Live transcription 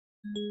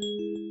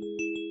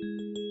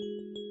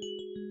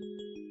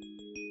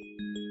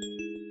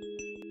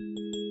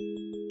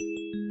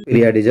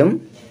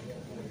Periodism.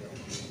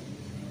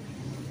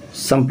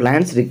 Some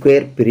plants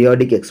require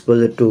periodic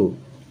exposure to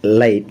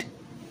light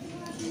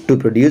to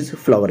produce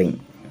flowering.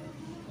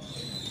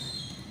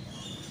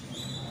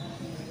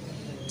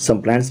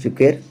 Some plants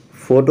require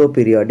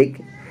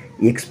photoperiodic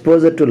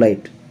exposure to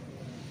light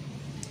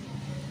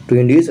to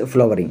induce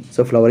flowering.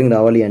 So flowering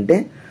రావాలి అంటే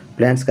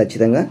plants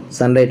ఖచ్చితంగా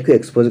సన్లైట్కు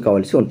expose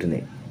కావాల్సి ఉంటుంది.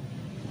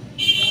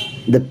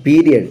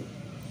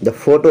 The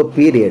photo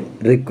period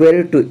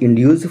required to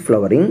induce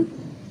flowering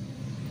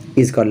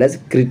is called as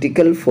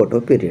critical photo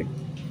period.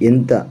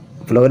 ఎంత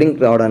flowering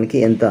రావడానికి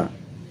ఎంత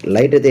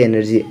light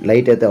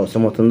అయితే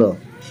అవసరం అవుతుందో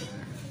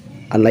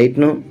ఆ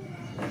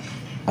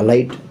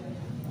లైట్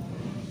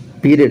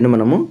పీరియడ్ను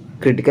మనము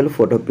క్రిటికల్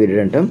ఫోటో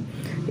పీరియడ్ అంటాం.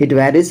 It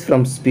varies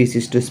from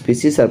species to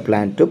species are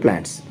plant to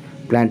plants.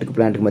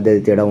 ప్లాంట్కి మధ్య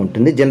అది తేడా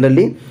ఉంటుంది.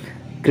 Generally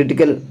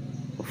critical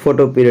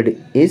photo period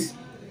is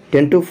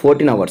 10 to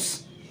 14 hours.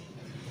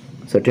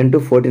 So 10 to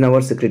 14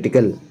 hours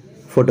critical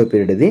photo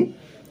period ఇది.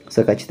 సో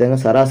ఖచ్చితంగా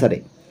సరాసరి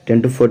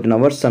 10 to 14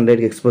 hours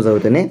సన్లైట్కి ఎక్స్పోజ్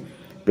అవుతూనే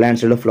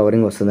ప్లాంట్స్లో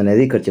ఫ్లవరింగ్ వస్తుంది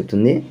అనేది ఇక్కడ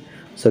చెప్తుంది.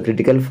 So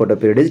critical photo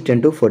period is 10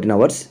 to 14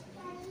 hours.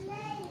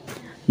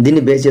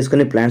 దీన్ని బేస్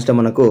చేసుకుని ప్లాంట్స్లో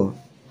మనకు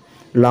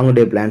long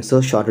day plants,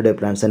 short day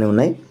plants అనేవి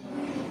ఉన్నాయి.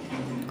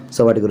 సో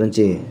వాటి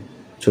గురించి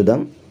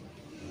చూద్దాం.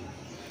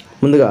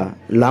 ముందుగా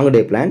లాంగ్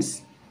డే ప్లాంట్స్,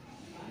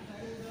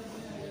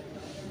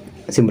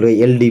 సింపుల్గా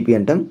ఎల్డిపి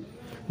అంటాం.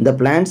 The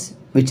plants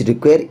which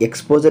require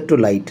exposure to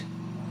light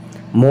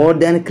more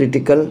than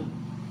critical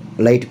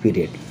light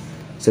period.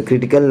 So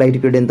critical light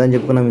period ఎంత అని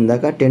చెప్పుకున్నాం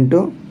ఇందాక, 10 to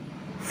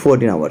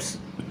 14 hours.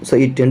 సో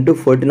ఈ 10 to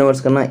 14 hours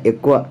కన్నా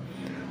ఎక్కువ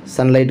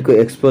సన్లైట్కు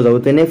ఎక్స్పోజ్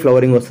అవుతేనే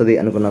ఫ్లవరింగ్ వస్తుంది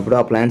అనుకున్నప్పుడు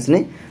ఆ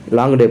ప్లాంట్స్ని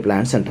లాంగ్ డే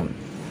ప్లాంట్స్ అంటాం.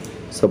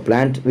 So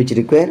plant which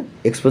require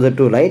exposure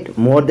to light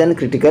more than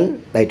critical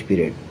light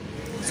period,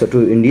 so to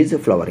induce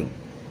flowering.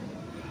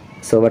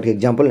 So వాటికి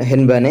ఎగ్జాంపుల్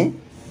హెన్బానే,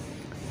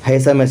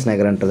 హైసామెస్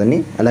నగర్ అంటుందని,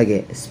 అలాగే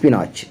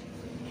స్పినాచ్.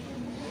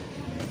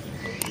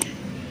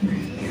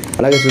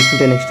 అలాగే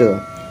చూసుకుంటే next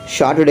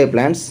short day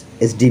plants,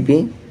 SDP.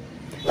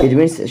 It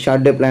means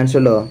short day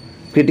ప్లాంట్స్లో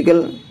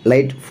critical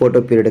light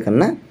photo period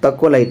కన్నా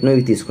తక్కువ లైట్ను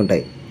ఇవి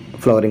తీసుకుంటాయి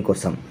flowering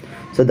కోసం.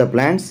 So the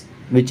plants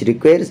which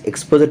requires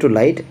exposure to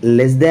light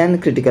less than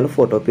critical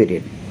photo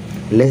period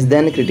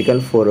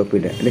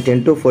అంటే 10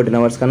 to 14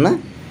 hours కన్నా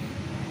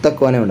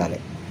తక్కువనే ఉండాలి.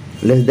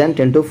 Less than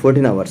 10 to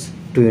 14 hours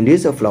to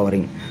induce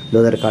flowering.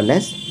 Those are called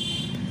as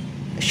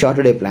short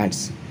day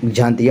plants.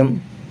 జాంతియం,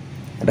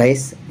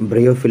 rice,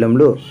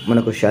 బ్రయోఫిలంలు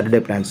మనకు short day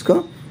ప్లాంట్స్కు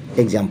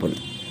example.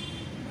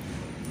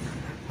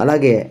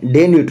 అలాగే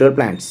day neutral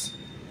plants,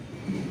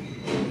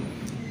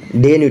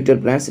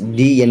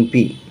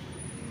 DNP.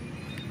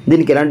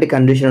 దీనికి ఎలాంటి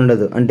condition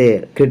ఉండదు, అంటే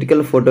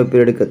క్రిటికల్ ఫోటో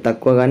పీరియడ్కి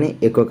తక్కువ కానీ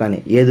ఎక్కువ కానీ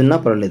ఏదున్నా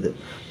పర్వాలేదు.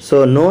 So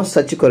no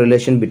such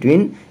correlation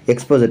between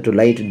exposure to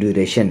light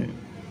duration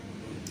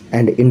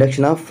and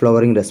induction of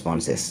flowering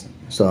responses.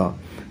 So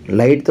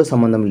లైట్తో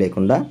సంబంధం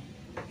లేకుండా,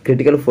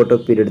 క్రిటికల్ ఫోటో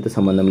పీరియడ్తో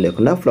సంబంధం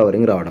లేకుండా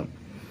ఫ్లవరింగ్ రావడం,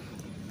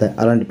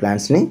 అలాంటి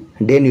ప్లాంట్స్ని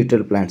డే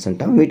న్యూట్రల్ ప్లాంట్స్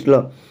అంటాం. వీటిలో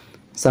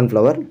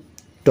sunflower,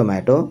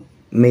 tomato,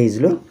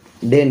 మెయిజ్లు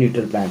day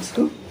neutral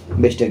ప్లాంట్స్కు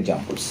best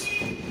examples.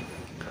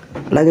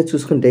 అలాగే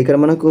చూసుకుంటే ఇక్కడ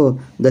మనకు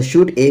the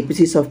shoot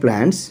ఏపీసీస్ of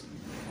plants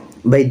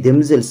by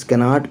themselves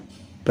cannot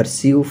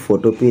perceive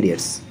photo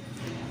periods.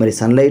 మరి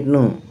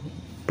సన్లైట్ను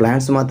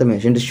ప్లాంట్స్ మాత్రమే,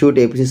 అంటే షూట్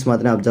ఏపీసీస్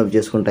మాత్రమే అబ్జర్వ్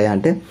చేసుకుంటాయా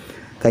అంటే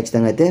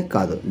ఖచ్చితంగా అయితే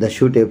కాదు. The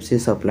shoot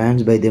ఏపీసీస్ of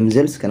plants by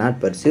themselves cannot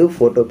perceive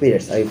photo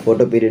periods. అవి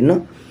ఫోటో పీరియడ్ను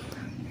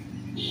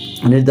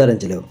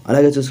నిర్ధారించలేవు.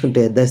 అలాగే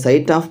చూసుకుంటే the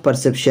site of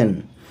perception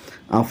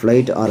of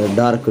light or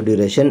dark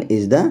duration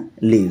is the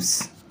leaves.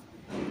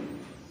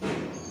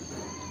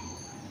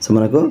 So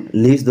మనకు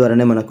లీవ్స్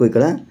ద్వారానే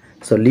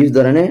లీవ్స్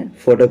ద్వారానే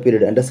ఫోటో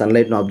పీరియడ్ అంటే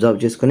సన్లైట్ను అబ్జర్వ్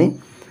చేసుకుని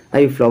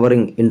అవి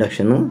ఫ్లవరింగ్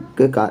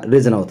ఇండక్షన్కి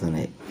రీజన్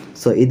అవుతున్నాయి.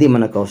 సో ఇది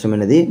మనకు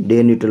అవసరమైనది day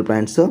neutral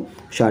plants,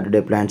 short day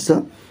plants,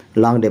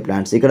 long day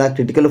plants. ఇక్కడ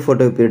క్రిటికల్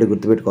ఫోటో పీరియడ్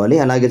గుర్తుపెట్టుకోవాలి.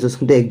 అలాగే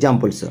చూసుకుంటే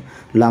examples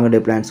long day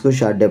ప్లాంట్స్కు,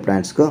 short day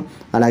ప్లాంట్స్కు,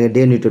 అలాగే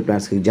డే న్యూట్రల్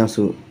ప్లాంట్స్కి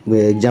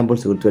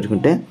ఎగ్జాంపుల్స్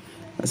గుర్తుపెట్టుకుంటే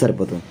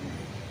సరిపోతుంది.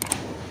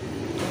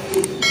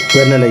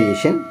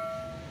 వెర్నలైజేషన్.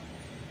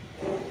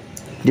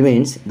 It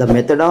means the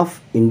method of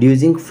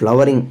inducing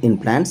flowering in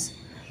plants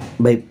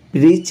by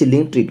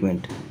pre-chilling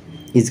treatment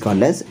is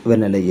called as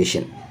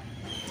vernalization.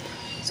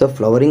 So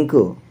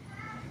ఫ్లవరింగ్కు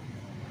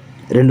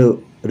రెండు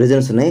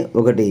reasons ఉన్నాయి.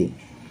 ఒకటి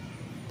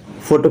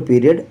ఫోటో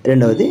పీరియడ్,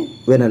 రెండవది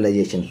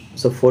వెర్నలైజేషన్.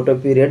 సో ఫోటో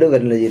పీరియడ్,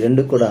 వెర్నలైజేషన్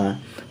రెండు కూడా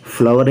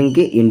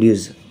ఫ్లవరింగ్కి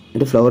induce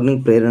అంటే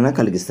ఫ్లవరింగ్ ప్రేరణ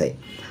కలిగిస్తాయి.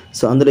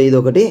 సో అందులో ఇది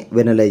ఒకటి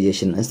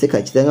వెర్నలైజేషన్. అయితే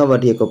ఖచ్చితంగా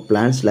వాటి యొక్క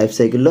ప్లాంట్స్ లైఫ్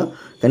సైకిల్లో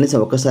కనీసం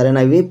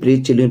ఒక్కసారైనా అవి ప్రీ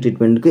చిల్లింగ్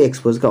ట్రీట్మెంట్కి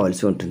ఎక్స్పోజ్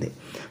కావాల్సి ఉంటుంది.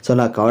 సో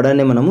అలా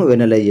కావడాన్ని మనము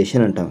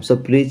వెర్నలైజేషన్ అంటాం. సో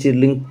ప్రీ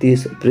చిల్లింగ్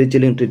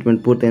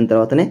ట్రీట్మెంట్ పూర్తయిన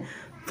తర్వాతనే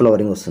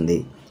ఫ్లవరింగ్ వస్తుంది.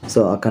 సో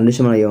ఆ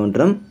కండిషన్ మనం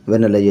ఏమంటాం,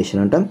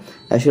 వెర్నలైజేషన్ అంటాం.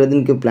 యాక్చువల్గా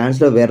దీనికి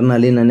ప్లాంట్స్లో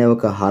వెర్నాలిన్ అనే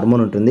ఒక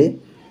హార్మోన్ ఉంటుంది.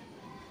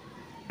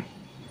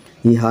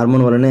 ఈ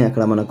హార్మోన్ వల్లనే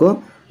అక్కడ మనకు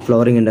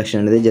ఫ్లవరింగ్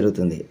ఇండక్షన్ అనేది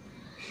జరుగుతుంది.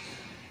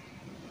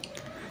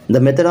 The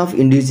method of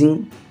inducing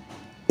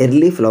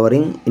early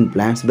flowering in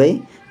plants by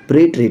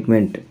pre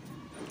treatment.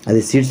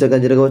 అది సీడ్స్లో కూడా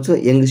జరగవచ్చు,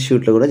 యంగ్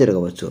షూట్లో కూడా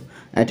జరగవచ్చు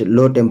అట్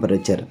లో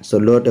టెంపరేచర్. సో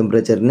లో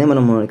టెంపరేచర్నే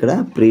మనము ఇక్కడ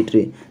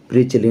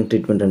ప్రీ చిల్లింగ్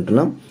ట్రీట్మెంట్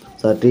అంటున్నాం.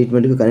 సో ఆ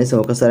ట్రీట్మెంట్కి కనీసం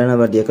ఒకసారైనా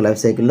వాటి యొక్క లైఫ్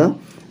సైకిల్లో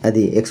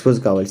అది ఎక్స్పోజ్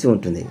కావాల్సి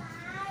ఉంటుంది.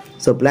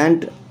 సో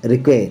ప్లాంట్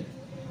రిక్వైర్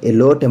ఏ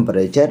లో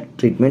temperature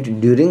treatment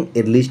during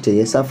early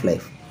stages of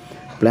life.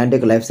 Plant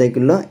యొక్క లైఫ్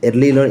సైకిల్లో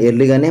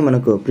ఎర్లీగానే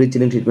మనకు ప్రీ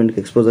చిల్లింగ్ ట్రీట్మెంట్కి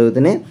ఎక్స్పోజ్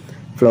అవుతూనే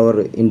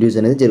ఫ్లవర్ ఇండ్యూస్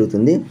అనేది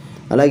జరుగుతుంది.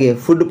 అలాగే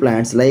food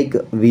plants like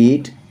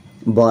wheat,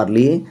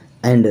 barley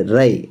and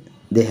rye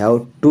they have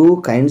 2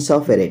 kinds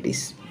of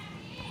varieties.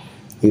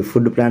 ఈ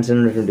ఫుడ్ ప్లాంట్స్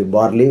ఉన్నటువంటి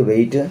బార్లీ,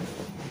 వెయిట్,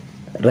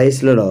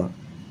 రైస్లలో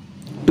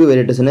 2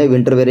 వెరైటీస్ ఉన్నాయి.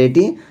 వింటర్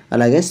వెరైటీ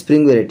అలాగే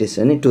స్ప్రింగ్ వెరైటీస్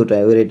అని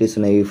 2 వెరైటీస్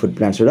ఉన్నాయి ఈ ఫుడ్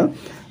ప్లాంట్స్లో.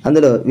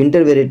 అందులో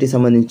వింటర్ వెరైటీ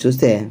సంబంధించి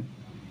చూస్తే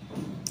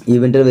ఈ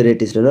winter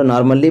వెరైటీస్లలో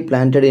normally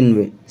planted in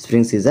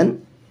spring season.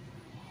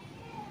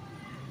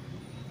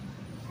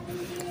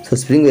 So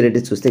spring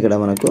varieties చూస్తే ఇక్కడ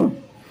మనకు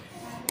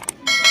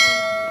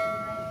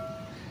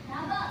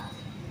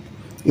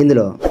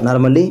ఇందులో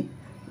normally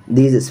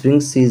these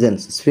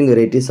spring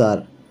varieties are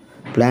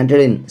planted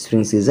in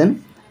spring season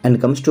and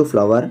comes to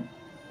flower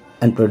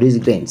and produce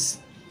grains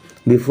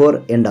before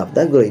end of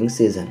the growing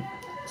season.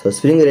 So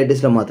spring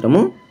వెరైటీస్లో మాత్రము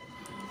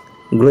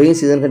growing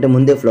season కంటే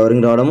ముందే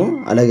flowering రావడము,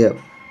 అలాగే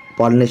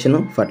pollination,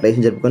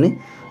 fertilisation జరుపుకొని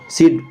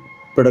సీడ్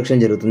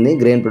ప్రొడక్షన్ జరుగుతుంది,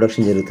 grain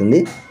production జరుగుతుంది.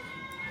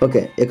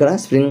 Okay, ఇక్కడ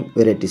spring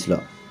వెరైటీస్లో.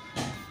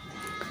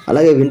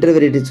 అలాగే వింటర్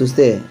వెరైటీస్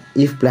చూస్తే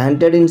ఇఫ్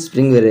ప్లాంటెడ్ ఇన్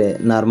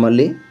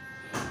నార్మల్లీ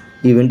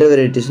ఈ వింటర్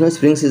వెరైటీస్ను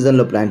స్ప్రింగ్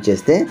సీజన్లో ప్లాంట్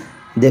చేస్తే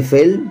they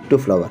fail to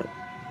flower.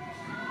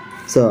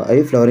 So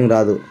అవి ఫ్లవరింగ్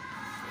రాదు.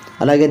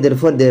 అలాగే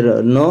therefore there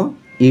no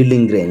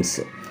yielding grains.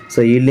 So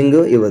yielding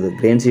ఇవ్వదు,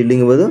 గ్రెయిన్స్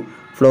ఈల్డింగ్ ఇవ్వదు,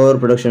 ఫ్లవర్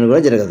ప్రొడక్షన్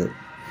కూడా జరగదు.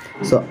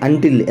 సో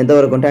అంటిల్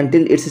ఎంతవరకు అంటే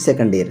అంటిల్ ఇట్స్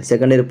సెకండ్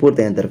ఇయర్ పూర్తి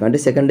అయినంత వరకు,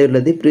 అంటే సెకండ్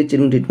ఇయర్లో అది ప్రీ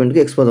చిల్లింగ్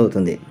ట్రీట్మెంట్కి ఎక్స్పోజ్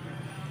అవుతుంది.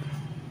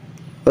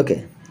 Okay,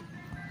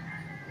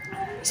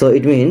 so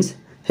it means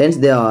hence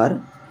they are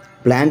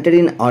planted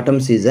in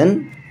atom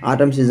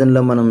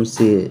సీజన్లో మనం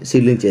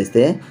సీడ్లింగ్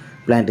చేస్తే,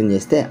 ప్లాంటింగ్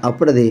చేస్తే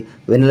అప్పుడు అది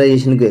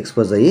వెనలైజేషన్కి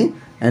ఎక్స్పోజ్ అయ్యి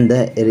and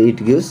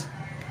it gives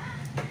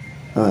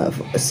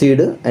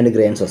seed and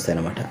grains వస్తాయి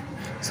అన్నమాట.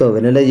 So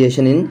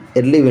వెనలైజేషన్ in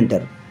early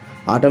winter,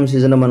 atom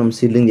సీజన్లో మనం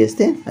సీడ్లింగ్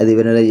చేస్తే అది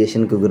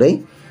వెనలైజేషన్కి గురై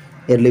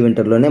ఎర్లీ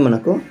వింటర్లోనే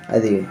మనకు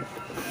అది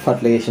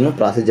ఫర్టిలైజేషన్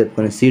ప్రాసెస్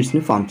జరుపుకొని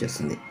సీడ్స్ని ఫామ్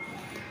చేస్తుంది.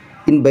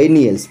 In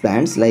బైనియల్స్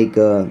plants like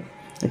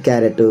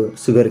carrot,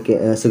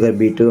 sugar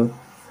beat,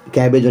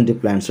 cabbage వంటి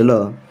ప్లాంట్స్లో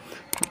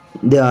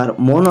they are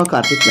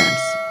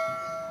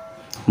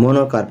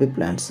monocarpic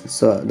plants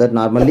so that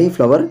normally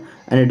flower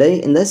and die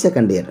in the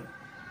second year.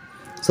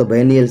 So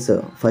బైనియల్స్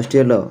first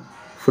ఇయర్లో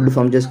ఫుడ్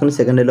ఫామ్ చేసుకుని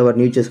సెకండ్ ఇయర్లో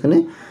వాటిని యూజ్ చేసుకుని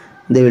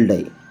they will die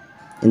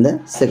in the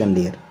second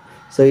year.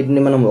 So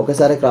వీటిని మనం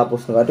ఒకసారి crop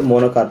వస్తుంది కాబట్టి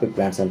మోనోకార్పిక్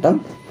ప్లాంట్స్ అంటాం.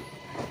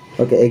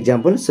 Okay,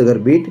 example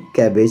sugar beat,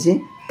 cabbage,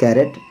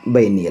 carrot,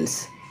 బైనియల్స్.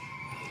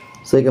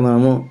 So ఇక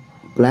మనము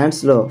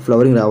ప్లాంట్స్లో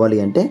ఫ్లవరింగ్ రావాలి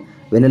అంటే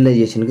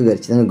వెనలైజేషన్కి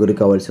ఖచ్చితంగా గురి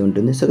కావాల్సి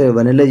ఉంటుంది. సో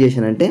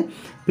వెనలైజేషన్ అంటే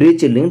ప్రీ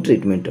చిల్లింగ్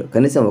ట్రీట్మెంట్.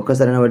 కనీసం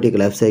ఒక్కసారైనా వాటి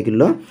లైఫ్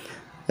సైకిల్లో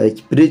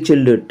ప్రీ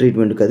చిల్డ్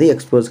ట్రీట్మెంట్కి అది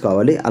ఎక్స్పోజ్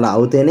కావాలి. అలా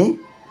అవుతేనే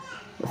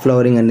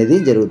ఫ్లవరింగ్ అనేది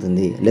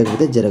జరుగుతుంది,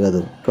 లేకపోతే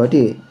జరగదు.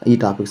 కాబట్టి ఈ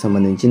టాపిక్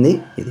సంబంధించింది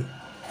ఇది.